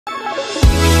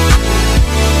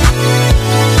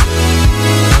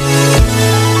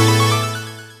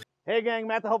Hey gang,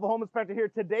 Matt the Helpful Home Inspector here.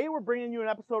 Today we're bringing you an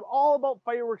episode all about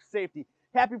fireworks safety.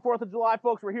 Happy 4th of July,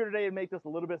 folks. We're here today to make this a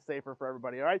little bit safer for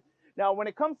everybody, all right? Now, when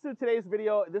it comes to today's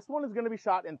video, this one is going to be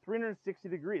shot in 360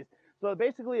 degrees. So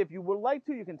basically, if you would like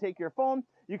to, you can take your phone,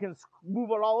 you can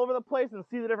move it all over the place and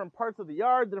see the different parts of the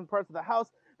yard, different parts of the house,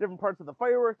 different parts of the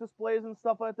fireworks displays and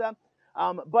stuff like that.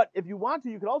 But if you want to,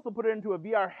 you could also put it into a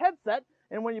VR headset.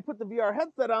 And when you put the VR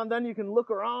headset on, then you can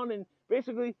look around and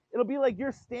basically it'll be like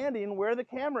you're standing where the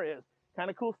camera is. Kind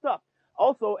of cool stuff.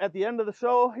 Also, at the end of the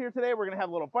show here today, we're going to have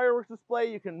a little fireworks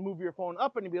display. You can move your phone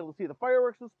up and you'll be able to see the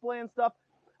fireworks display and stuff.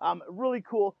 Really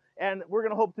cool. And we're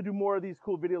going to hope to do more of these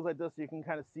cool videos like this so you can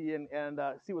kind of see and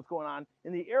see what's going on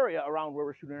in the area around where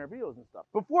we're shooting our videos and stuff.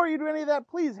 Before you do any of that,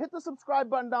 please hit the subscribe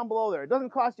button down below there. It doesn't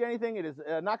cost you anything. It is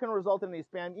not going to result in any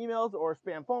spam emails or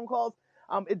spam phone calls.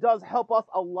 It does help us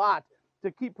a lot to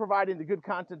keep providing the good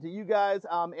content to you guys.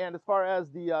 And as far as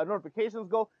the notifications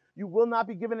go, you will not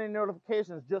be given any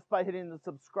notifications just by hitting the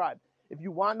subscribe. If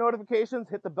you want notifications,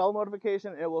 hit the bell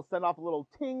notification, and it will send off a little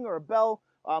ting or a bell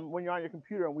when you're on your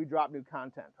computer and we drop new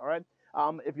content, all right?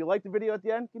 If you like the video at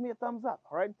the end, give me a thumbs up,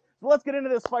 all right? So let's get into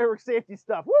this fireworks safety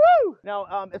stuff. Woo!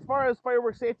 Now, as far as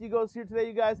fireworks safety goes here today,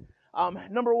 you guys,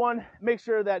 number one, make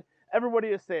sure that everybody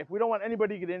is safe. We don't want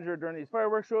anybody to get injured during these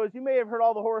fireworks shows. You may have heard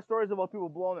all the horror stories about people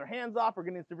blowing their hands off or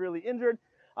getting severely injured.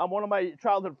 One of my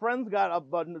childhood friends got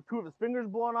about 2 of his fingers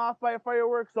blown off by a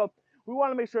firework. So we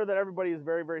want to make sure that everybody is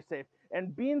very, very safe.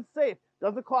 And being safe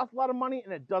doesn't cost a lot of money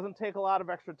and it doesn't take a lot of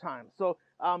extra time. So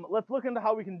let's look into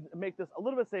how we can make this a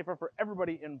little bit safer for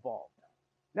everybody involved.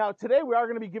 Now, today we are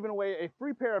going to be giving away a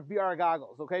free pair of VR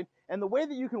goggles, okay? And the way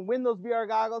that you can win those VR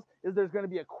goggles is there's going to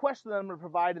be a question that I'm going to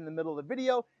provide in the middle of the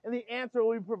video, and the answer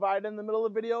will be provided in the middle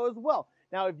of the video as well.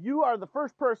 Now, if you are the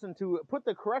first person to put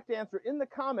the correct answer in the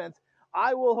comments,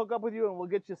 I will hook up with you and we'll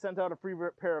get you sent out a free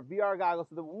pair of VR goggles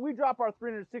so that when we drop our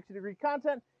 360-degree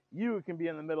content, you can be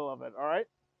in the middle of it, all right?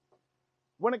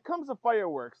 When it comes to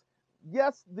fireworks,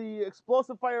 yes, the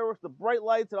explosive fireworks, the bright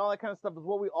lights and all that kind of stuff is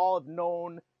what we all have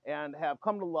known and have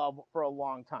come to love for a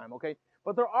long time, okay?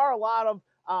 But there are a lot of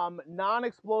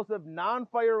non-explosive,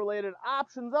 non-fire-related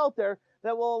options out there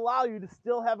that will allow you to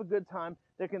still have a good time,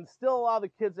 that can still allow the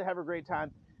kids to have a great time.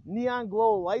 Neon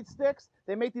glow light sticks,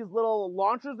 they make these little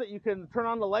launchers that you can turn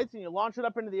on the lights and you launch it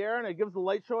up into the air and it gives the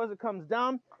light show as it comes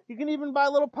down. You can even buy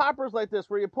little poppers like this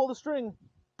where you pull the string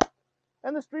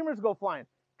and the streamers go flying.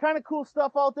 Kind of cool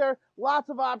stuff out there. Lots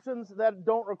of options that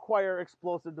don't require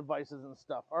explosive devices and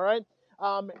stuff, all right?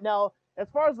 Now, as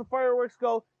far as the fireworks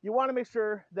go, you want to make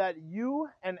sure that you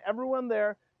and everyone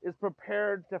there is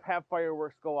prepared to have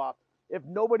fireworks go off. If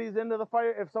nobody's into the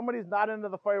if somebody's not into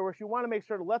the fireworks, you want to make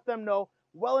sure to let them know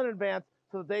well in advance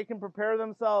so that they can prepare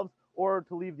themselves or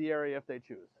to leave the area if they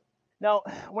choose. Now,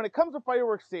 when it comes to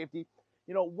fireworks safety,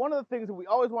 you know, one of the things that we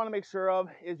always want to make sure of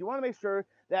is you want to make sure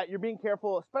that you're being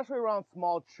careful, especially around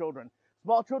small children.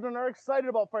 Small children are excited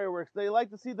about fireworks. They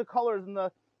like to see the colors and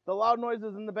the loud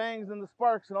noises and the bangs and the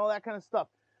sparks and all that kind of stuff.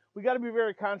 We got to be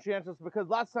very conscientious because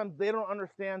lots of times they don't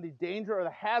understand the danger or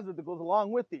the hazard that goes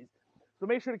along with these. So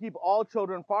make sure to keep all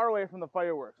children far away from the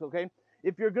fireworks, okay?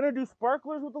 If you're going to do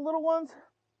sparklers with the little ones,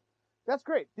 that's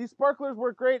great. These sparklers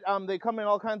work great. They come in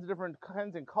all kinds of different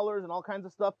kinds and colors and all kinds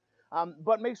of stuff.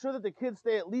 But make sure that the kids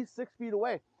stay at least 6 feet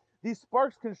away. These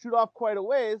sparks can shoot off quite a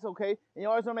ways, okay? And you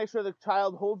always want to make sure the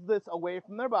child holds this away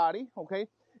from their body, okay?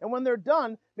 And when they're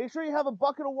done, make sure you have a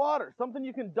bucket of water, something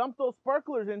you can dump those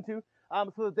sparklers into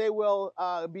so that they will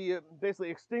be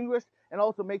basically extinguished and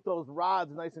also make those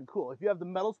rods nice and cool. If you have the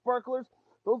metal sparklers,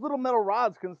 those little metal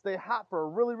rods can stay hot for a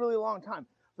really, really long time.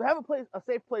 So have a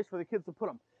safe place for the kids to put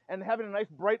them. And having a nice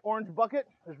bright orange bucket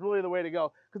is really the way to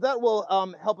go because that will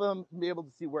help them be able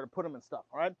to see where to put them and stuff,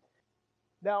 all right?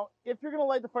 Now, if you're going to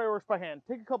light the fireworks by hand,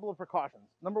 take a couple of precautions.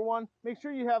 Number one, make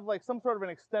sure you have like some sort of an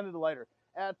extended lighter.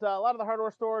 At a lot of the hardware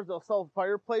stores, they'll sell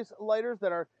fireplace lighters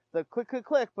that are the click, click,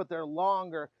 click, but they're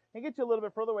longer and get you a little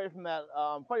bit further away from that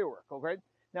firework, okay?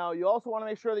 Now, you also want to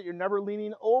make sure that you're never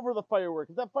leaning over the firework.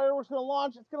 If that firework's going to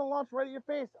launch, it's going to launch right at your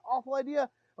face. Awful idea,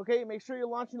 okay? Make sure you're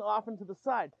launching off into the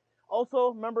side. Also,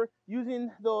 remember,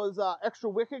 using those extra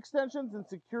wick extensions and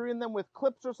securing them with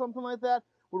clips or something like that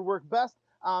would work best.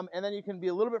 And then you can be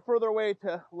a little bit further away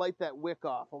to light that wick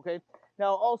off, okay?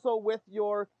 Now, also with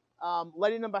your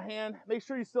lighting them by hand, make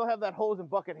sure you still have that hose and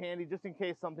bucket handy just in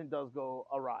case something does go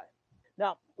awry.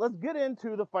 Now, let's get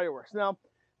into the fireworks. Now,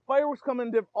 fireworks come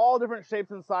in all different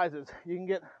shapes and sizes. You can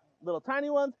get little tiny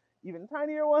ones, even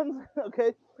tinier ones,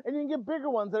 okay? And you can get bigger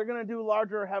ones that are going to do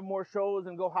larger, have more shows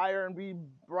and go higher and be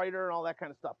brighter and all that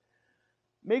kind of stuff.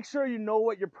 Make sure you know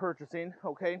what you're purchasing,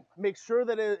 okay? Make sure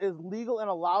that it is legal and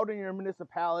allowed in your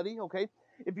municipality, okay?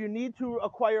 If you need to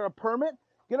acquire a permit,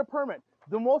 get a permit.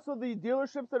 Most of the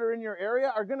dealerships that are in your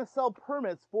area are going to sell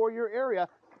permits for your area,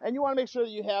 and you want to make sure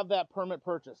that you have that permit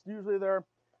purchased. Usually they're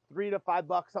 $3 to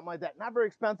 $5, something like that. Not very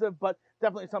expensive, but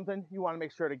definitely something you want to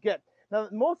make sure to get. Now,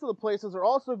 most of the places are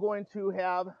also going to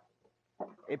have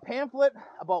a pamphlet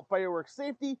about fireworks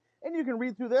safety, and you can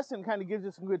read through this and kind of gives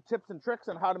you some good tips and tricks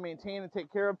on how to maintain and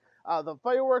take care of the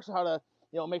fireworks, how to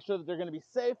make sure that they're going to be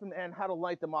safe, and how to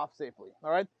light them off safely.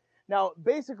 All right. Now,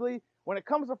 basically, when it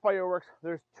comes to fireworks,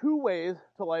 there's two ways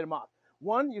to light them off.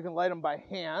 One, you can light them by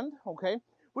hand, okay,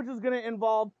 which is going to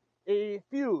involve a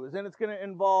fuse, and it's going to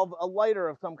involve a lighter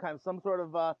of some kind, some sort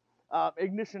of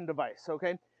ignition device,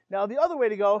 okay? Now, the other way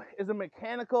to go is a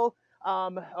mechanical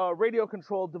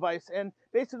radio-controlled device, and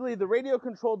basically the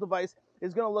radio-controlled device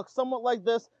is going to look somewhat like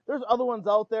this. There's other ones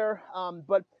out there,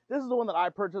 but this is the one that I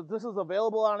purchased. This is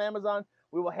available on Amazon.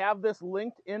 We will have this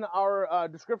linked in our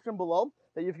description below,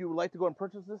 that if you would like to go and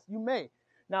purchase this, you may.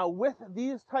 Now, with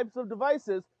these types of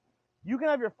devices, you can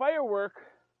have your firework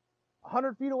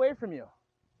 100 feet away from you.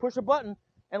 Push a button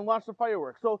and launch the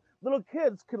fireworks. So little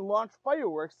kids can launch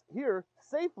fireworks here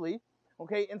safely,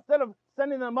 okay, instead of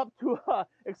sending them up to an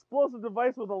explosive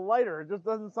device with a lighter. It just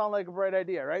doesn't sound like a bright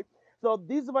idea, right? So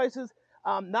these devices,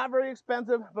 not very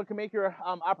expensive, but can make your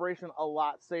operation a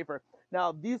lot safer.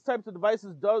 Now, these types of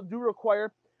devices do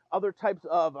require other types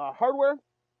of hardware.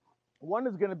 One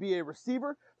is going to be a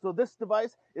receiver. So this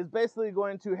device is basically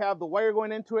going to have the wire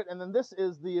going into it, and then this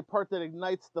is the part that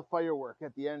ignites the firework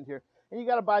at the end here. And you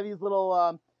got to buy these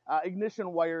little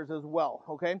ignition wires as well,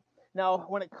 okay? Now,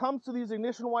 when it comes to these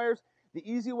ignition wires, the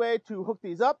easy way to hook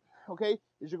these up, okay,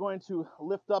 is you're going to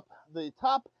lift up the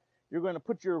top. You're going to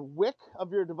put your wick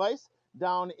of your device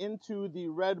down into the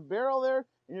red barrel there,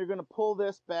 and you're going to pull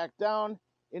this back down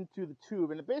into the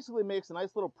tube, and it basically makes a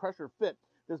nice little pressure fit.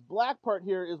 This black part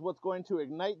here is what's going to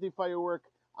ignite the firework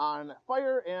on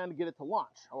fire and get it to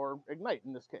launch, or ignite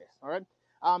in this case, all right?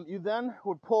 You then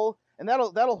would pull, and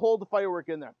that'll hold the firework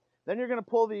in there. Then you're going to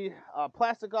pull the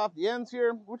plastic off the ends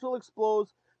here, which will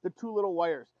expose the two little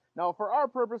wires. Now, for our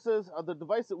purposes, the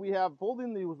device that we have,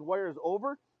 folding these wires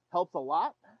over helps a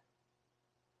lot.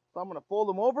 So I'm going to fold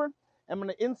them over. I'm going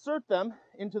to insert them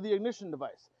into the ignition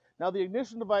device. Now, the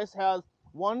ignition device has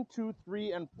 1, 2,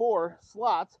 3, and 4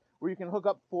 slots where you can hook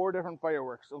up 4 different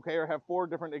fireworks, okay, or have 4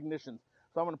 different ignitions.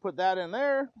 So I'm going to put that in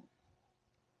there,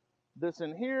 this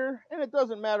in here, and it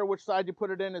doesn't matter which side you put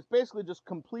it in. It's basically just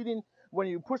completing, when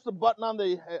you push the button on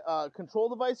the control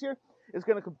device here, it's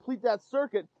going to complete that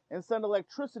circuit and send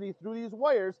electricity through these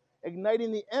wires,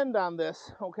 igniting the end on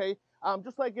this, okay,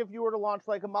 just like if you were to launch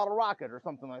like a model rocket or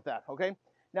something like that, okay?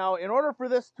 Now, in order for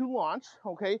this to launch,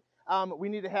 okay, we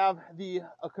need to have the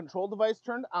control device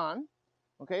turned on,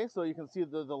 okay? So you can see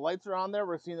the lights are on there.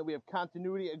 We're seeing that we have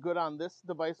continuity good on this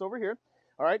device over here,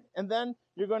 all right? And then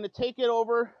you're going to take it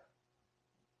over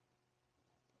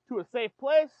to a safe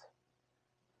place.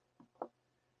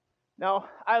 Now,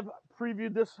 I've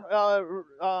previewed this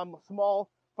small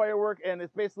firework, and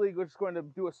it's basically just going to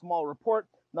do a small report.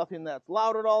 Nothing that's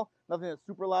loud at all, nothing that's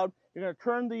super loud. You're going to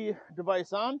turn the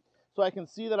device on, so I can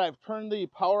see that I've turned the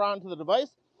power on to the device,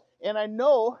 and I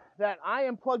know that I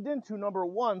am plugged into number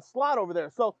 1 slot over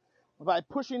there. So by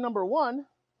pushing number 1,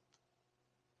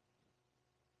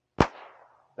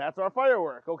 that's our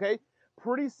firework, okay?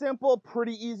 Pretty simple,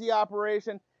 pretty easy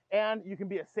operation, and you can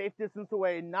be a safe distance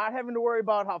away, not having to worry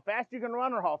about how fast you can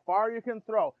run or how far you can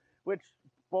throw, which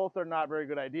both are not very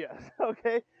good ideas,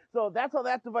 okay? So that's how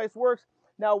that device works.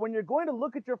 Now, when you're going to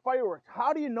look at your fireworks,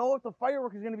 how do you know if the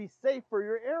firework is going to be safe for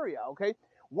your area, okay?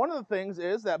 One of the things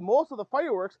is that most of the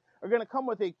fireworks are going to come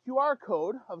with a QR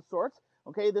code of sorts,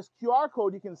 okay? This QR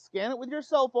code, you can scan it with your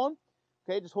cell phone,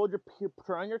 okay? Just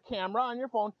turn on your camera on your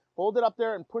phone, hold it up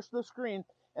there and push the screen,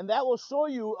 and that will show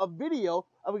you a video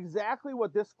of exactly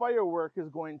what this firework is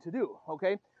going to do,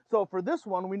 okay? So for this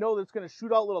one, we know that it's going to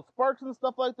shoot out little sparks and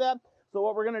stuff like that. So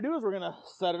what we're going to do is we're going to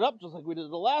set it up just like we did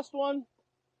the last one.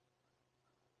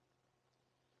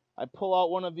 I pull out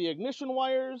one of the ignition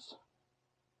wires.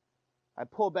 I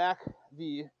pull back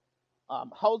the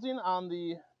housing on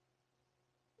the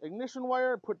ignition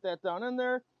wire, put that down in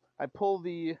there. I pull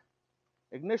the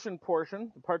ignition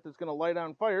portion, the part that's going to light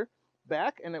on fire,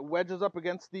 back, and it wedges up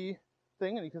against the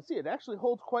thing, and you can see it actually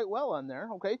holds quite well on there,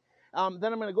 okay? Then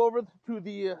I'm going to go over to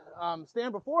the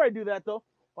stand. Before I do that, though,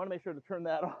 I want to make sure to turn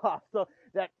that off so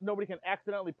that nobody can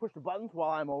accidentally push the buttons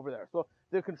while I'm over there. So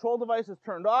the control device is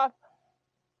turned off.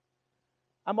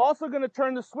 I'm also going to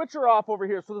turn the switcher off over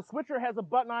here. So the switcher has a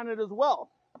button on it as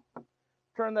well.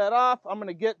 Turn that off. I'm going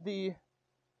to get the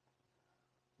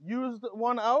used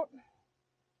one out.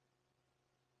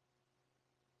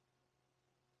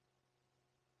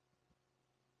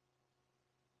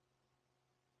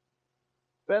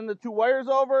 bend the 2 wires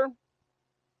over,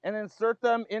 and insert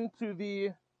them into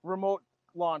the remote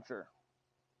launcher.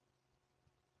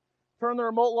 Turn the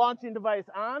remote launching device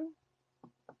on.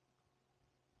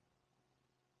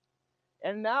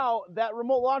 And now that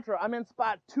remote launcher, I'm in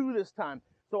spot 2 this time.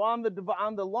 So on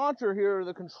the launcher here,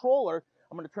 the controller,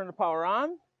 I'm going to turn the power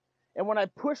on. And when I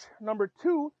push number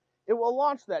 2, it will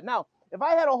launch that. Now, if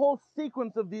I had a whole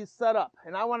sequence of these set up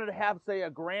and I wanted to have, say, a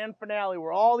grand finale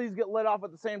where all these get lit off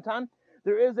at the same time,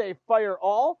 there is a fire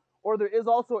all, or there is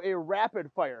also a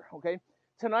rapid fire, okay?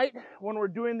 Tonight, when we're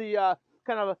doing the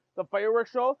kind of the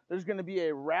fireworks show, there's going to be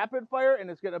a rapid fire,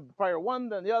 and it's going to fire one,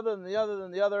 then the other, then the other,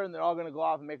 then the other, and they're all going to go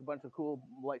off and make a bunch of cool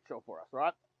light show for us, all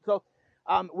right? So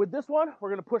with this one, we're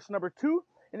going to push number 2,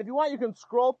 and if you want, you can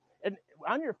scroll and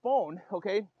on your phone,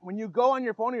 okay? When you go on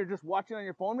your phone, and you're just watching on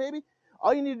your phone maybe,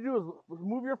 all you need to do is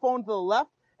move your phone to the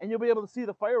left, and you'll be able to see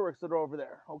the fireworks that are over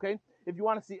there, okay? If you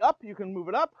want to see up, you can move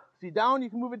it up. See down, you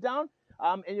can move it down,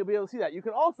 and you'll be able to see that. You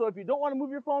can also, if you don't want to move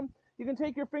your phone, you can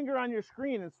take your finger on your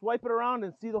screen and swipe it around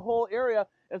and see the whole area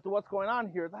as to what's going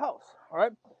on here at the house, all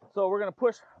right? So we're going to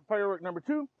push firework number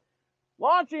 2.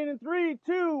 Launching in 3,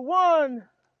 2, 1.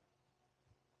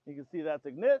 You can see that's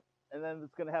ignite, and then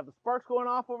it's going to have the sparks going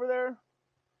off over there.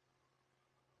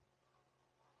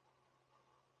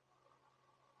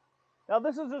 Now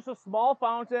this is just a small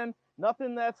fountain,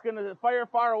 nothing that's going to fire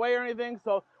far away or anything,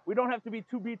 so we don't have to be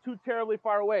too terribly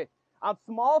far away. On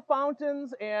small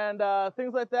fountains and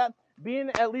things like that, being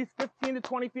at least 15 to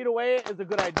 20 feet away is a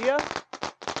good idea.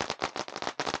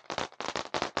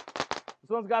 This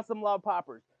one's got some loud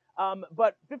poppers.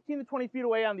 But 15 to 20 feet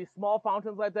away on these small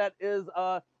fountains like that is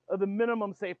the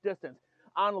minimum safe distance.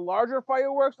 On larger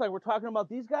fireworks, like we're talking about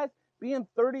these guys, being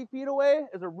 30 feet away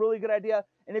is a really good idea.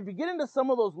 And if you get into some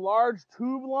of those large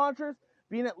tube launchers,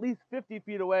 being at least 50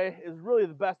 feet away is really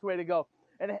the best way to go.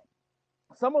 And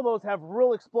some of those have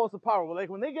real explosive power. Like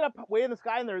when they get up way in the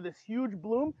sky and they're this huge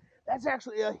bloom, that's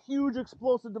actually a huge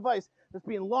explosive device that's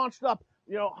being launched up,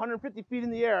 150 feet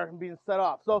in the air and being set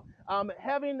off. So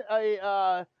having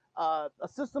a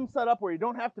system set up where you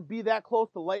don't have to be that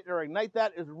close to light or ignite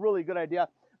that is a really good idea.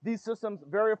 These systems,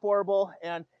 very affordable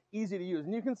and easy to use.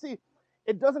 And you can see,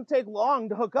 it doesn't take long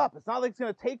to hook up. It's not like it's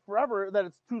going to take forever, that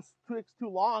it's too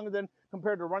long than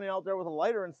compared to running out there with a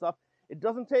lighter and stuff. It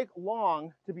doesn't take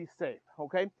long to be safe,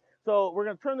 okay? So we're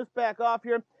going to turn this back off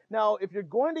here. Now, if you're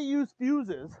going to use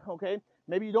fuses, okay,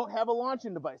 maybe you don't have a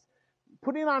launching device,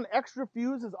 putting on extra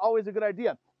fuse is always a good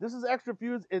idea. This is extra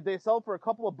fuse. They sell for a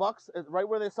couple of bucks right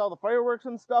where they sell the fireworks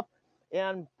and stuff.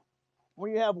 And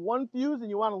when you have one fuse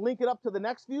and you want to link it up to the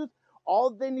next fuse,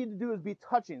 all they need to do is be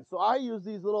touching. So I use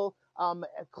these little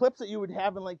clips that you would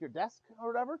have in like your desk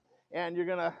or whatever, and you're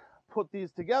going to put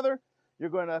these together. You're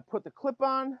going to put the clip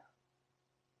on,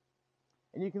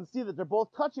 and you can see that they're both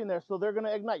touching there, so they're going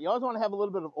to ignite. You always want to have a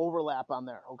little bit of overlap on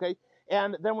there, okay?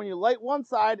 And then when you light one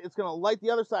side, it's going to light the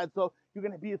other side, so you're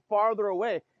going to be farther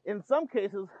away. In some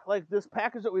cases, like this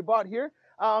package that we bought here,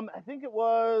 I think it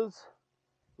was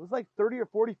like 30 or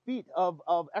 40 feet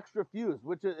of extra fuse,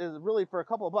 which is really for a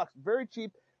couple of bucks, very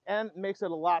cheap, and makes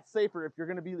it a lot safer if you're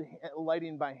going to be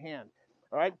lighting by hand.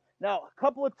 All right, now a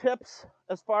couple of tips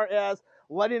as far as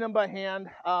lighting them by hand.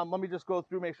 Let me just go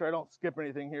through, make sure I don't skip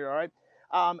anything here. All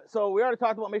right, so we already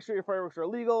talked about make sure your fireworks are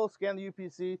legal, scan the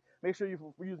UPC, make sure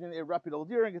you're using a reputable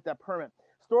dealer and get that permit.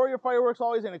 Store your fireworks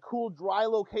always in a cool, dry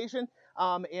location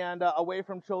and away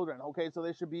from children. Okay, so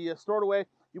they should be stored away.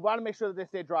 You want to make sure that they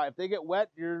stay dry. If they get wet,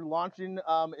 your launching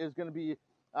is going to be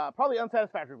probably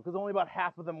unsatisfactory because only about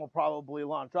half of them will probably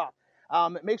launch off.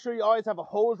 Make sure you always have a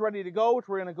hose ready to go, which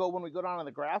we're going to go when we go down on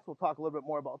the grass. We'll talk a little bit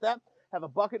more about that. Have a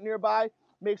bucket nearby.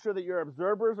 Make sure that your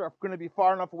observers are going to be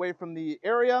far enough away from the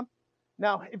area.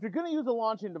 Now, if you're going to use a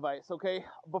launching device, okay,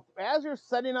 as you're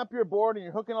setting up your board and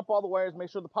you're hooking up all the wires, make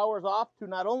sure the power is off to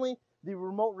not only the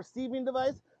remote receiving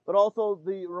device, but also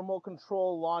the remote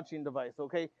control launching device,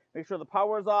 okay? Make sure the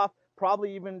power is off.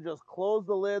 Probably even just close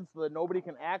the lid so that nobody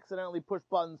can accidentally push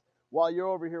buttons while you're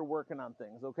over here working on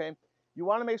things, okay? You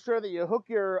want to make sure that you hook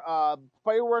your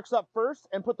fireworks up first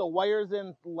and put the wires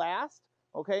in last,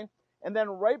 okay? And then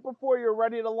right before you're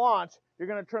ready to launch, you're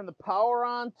going to turn the power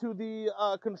on to the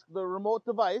remote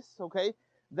device, okay?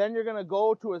 Then you're going to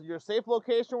go to your safe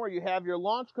location where you have your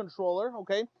launch controller,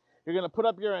 okay? You're going to put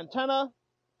up your antenna.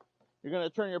 You're going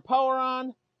to turn your power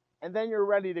on, and then you're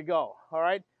ready to go, all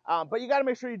right? But you got to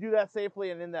make sure you do that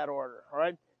safely and in that order, all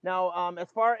right? Now, as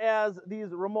far as these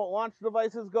remote launch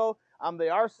devices go, they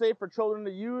are safe for children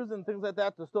to use and things like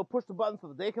that to still push the button so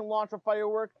that they can launch a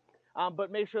firework,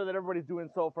 but make sure that everybody's doing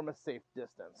so from a safe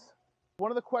distance. One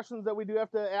of the questions that we do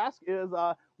have to ask is,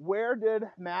 where did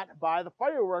Matt buy the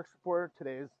fireworks for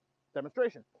today's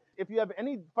demonstration. If you have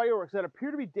any fireworks that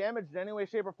appear to be damaged in any way,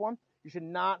 shape, or form, you should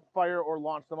not fire or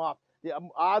launch them off. The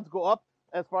odds go up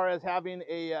as far as having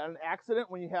an accident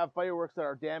when you have fireworks that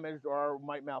are damaged or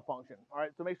might malfunction. All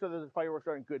right, so make sure that the fireworks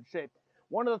are in good shape.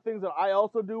 One of the things that I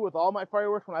also do with all my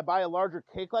fireworks when I buy a larger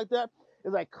cake like that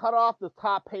is I cut off the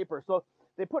top paper. So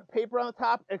they put paper on the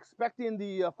top expecting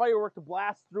the firework to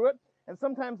blast through it, and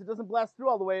sometimes it doesn't blast through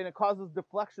all the way and it causes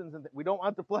deflections, and we don't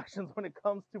want deflections when it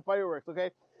comes to fireworks, okay?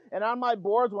 And on my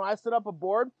boards, when I set up a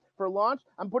board for launch,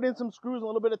 I'm putting some screws and a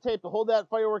little bit of tape to hold that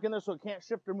firework in there so it can't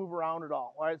shift or move around at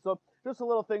all. All right, so just a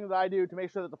little thing that I do to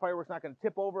make sure that the firework's not going to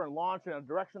tip over and launch in a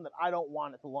direction that I don't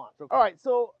want it to launch. All right,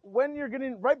 so when you're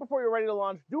right before you're ready to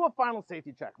launch, do a final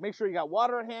safety check. Make sure you got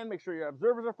water at hand, make sure your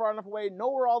observers are far enough away, know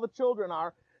where all the children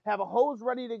are, have a hose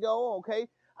ready to go, okay?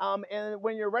 And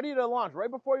when you're ready to launch,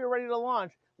 right before you're ready to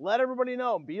launch, let everybody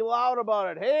know, be loud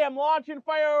about it. Hey, I'm launching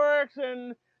fireworks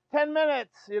in 10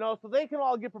 minutes, so they can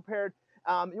all get prepared.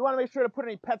 You want to make sure to put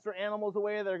any pets or animals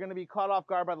away that are going to be caught off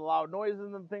guard by the loud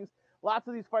noises and things. Lots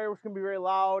of these fireworks can be very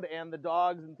loud, and the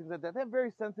dogs and things like that, they have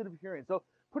very sensitive hearing. So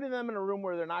putting them in a room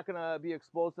where they're not going to be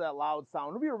exposed to that loud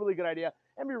sound would be a really good idea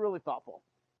and be really thoughtful.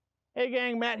 Hey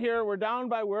gang, Matt here. We're down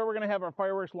by where we're going to have our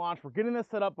fireworks launch. We're getting this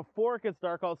set up before it gets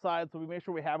dark outside, so we make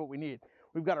sure we have what we need.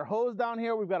 We've got our hose down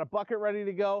here. We've got a bucket ready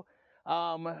to go.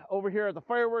 Over here at the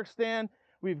fireworks stand,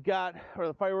 we've got, or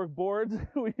the firework boards,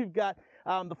 we've got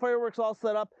the fireworks all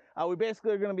set up. We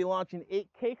basically are going to be launching 8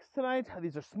 cakes tonight.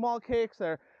 These are small cakes.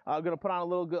 They're going to put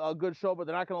on a good show, but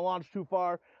they're not going to launch too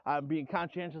far. I'm being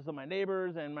conscientious of my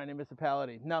neighbors and my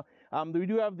municipality. Now, we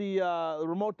do have the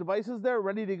remote devices there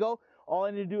ready to go. All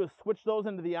I need to do is switch those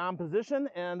into the on position,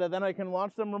 and then I can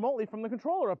launch them remotely from the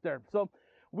controller up there. So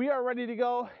we are ready to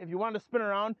go. If you want to spin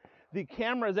around, the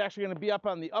camera is actually going to be up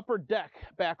on the upper deck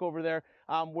back over there,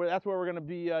 that's where we're going to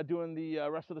be doing the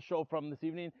rest of the show from this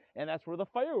evening, and that's where the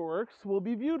fireworks will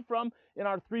be viewed from in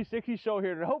our 360 show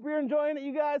here. I hope you're enjoying it,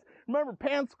 you guys. Remember,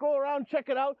 pan, scroll around, check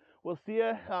it out. We'll see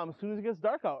you as soon as it gets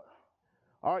dark out.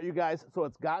 All right, you guys, so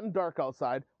it's gotten dark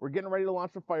outside. We're getting ready to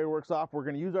launch the fireworks off. We're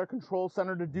going to use our control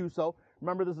center to do so.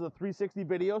 Remember, this is a 360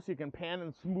 video, so you can pan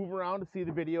and move around to see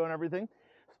the video and everything.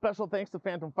 Special thanks to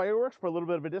Phantom Fireworks for a little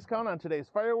bit of a discount on today's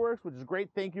fireworks, which is great.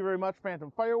 Thank you very much,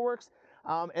 Phantom Fireworks.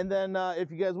 And then if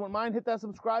you guys wouldn't mind, hit that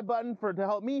subscribe button to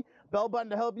help me, bell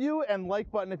button to help you, and like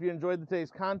button if you enjoyed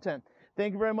today's content.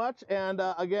 Thank you very much, and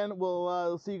again,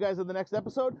 we'll see you guys in the next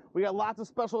episode. We got lots of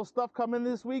special stuff coming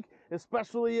this week,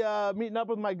 especially meeting up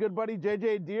with my good buddy,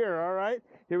 JJ Deere, all right?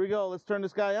 Here we go. Let's turn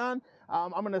this guy on.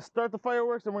 I'm going to start the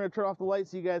fireworks, and we're going to turn off the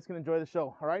lights so you guys can enjoy the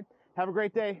show, all right? Have a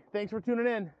great day. Thanks for tuning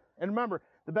in. And remember,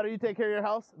 the better you take care of your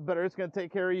house, the better it's going to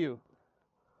take care of you.